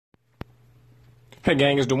Hey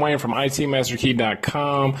gang, it's Dwayne from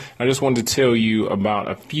ITMasterKey.com. I just wanted to tell you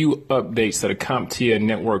about a few updates to the CompTIA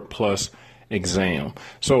Network Plus exam.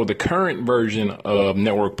 So the current version of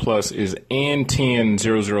Network Plus is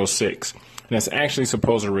N10006. And that's actually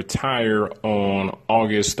supposed to retire on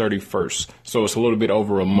August 31st. So it's a little bit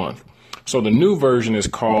over a month. So the new version is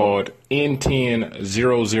called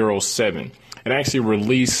N10007. It actually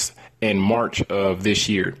released in March of this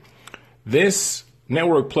year. This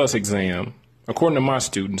Network Plus exam, according to my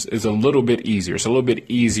students, is a little bit easier. It's a little bit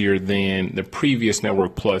easier than the previous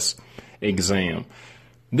Network Plus exam.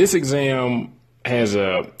 This exam has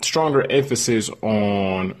a stronger emphasis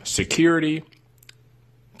on security,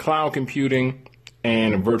 cloud computing,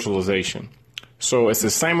 and virtualization. So it's the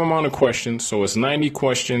same amount of questions. So it's 90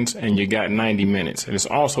 questions and you got 90 minutes. And it's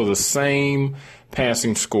also the same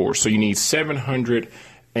passing score. So you need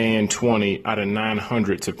 720 out of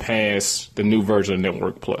 900 to pass the new version of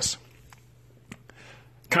Network Plus.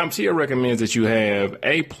 CompTIA recommends that you have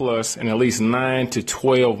A+ and at least 9 to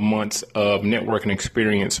 12 months of networking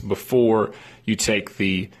experience before you take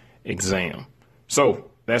the exam. So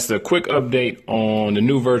that's the quick update on the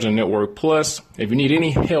new version of Network Plus. If you need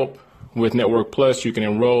any help with Network Plus, you can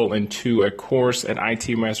enroll into a course at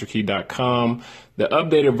ITMasterKey.com. The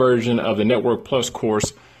updated version of the Network Plus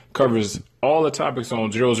course covers all the topics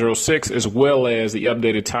on 006 as well as the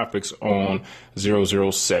updated topics on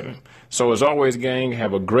 007. So as always, gang,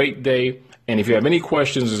 have a great day. And if you have any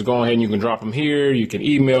questions, just go ahead and you can drop them here. You can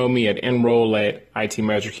email me at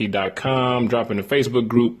enroll@itmasterkey.com, drop in the Facebook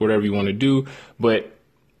group, whatever you want to do. But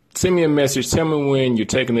send me a message. Tell me when you're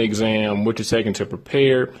taking the exam, what you're taking to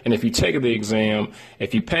prepare. And if you take the exam,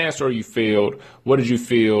 if you passed or you failed, what did you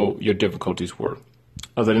feel your difficulties were?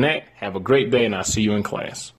 Other than that, have a great day and I'll see you in class.